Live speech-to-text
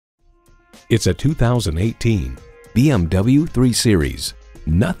It's a 2018 BMW 3 Series.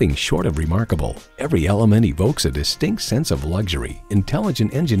 Nothing short of remarkable. Every element evokes a distinct sense of luxury,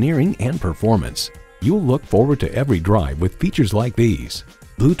 intelligent engineering, and performance. You'll look forward to every drive with features like these: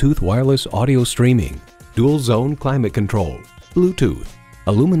 Bluetooth wireless audio streaming, dual zone climate control, Bluetooth,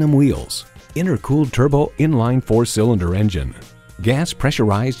 aluminum wheels, intercooled turbo inline 4-cylinder engine, gas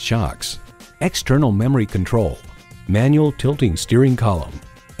pressurized shocks, external memory control, manual tilting steering column,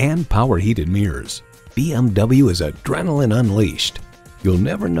 and power heated mirrors. BMW is adrenaline unleashed. You'll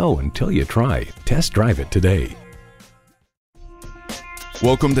never know until you try. Test drive it today.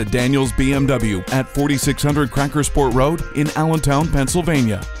 Welcome to Daniels BMW at 4600 Crackersport Road in Allentown,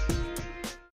 Pennsylvania.